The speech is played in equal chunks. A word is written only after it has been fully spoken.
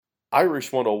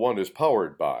Irish 101 is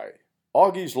powered by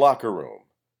Augie's Locker Room,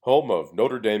 home of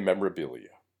Notre Dame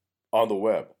memorabilia. On the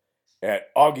web at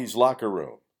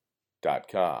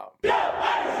augieslockerroom.com.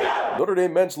 Notre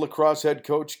Dame men's lacrosse head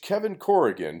coach Kevin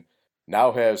Corrigan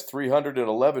now has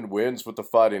 311 wins with the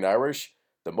Fighting Irish,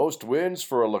 the most wins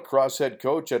for a lacrosse head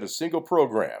coach at a single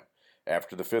program,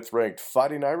 after the 5th-ranked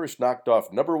Fighting Irish knocked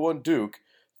off number 1 Duke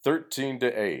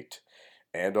 13-8.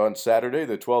 And on Saturday,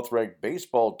 the 12th-ranked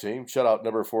baseball team shut out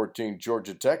number 14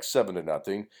 Georgia Tech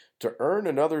 7-0 to earn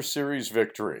another series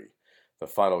victory. The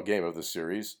final game of the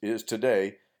series is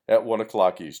today at 1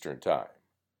 o'clock Eastern Time.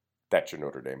 That's your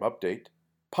Notre Dame update,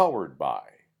 powered by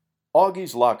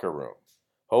Augie's Locker Room,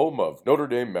 home of Notre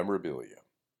Dame memorabilia.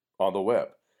 On the web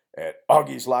at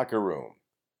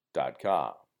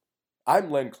augieslockerroom.com.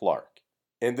 I'm Len Clark,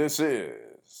 and this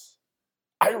is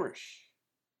Irish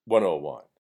 101.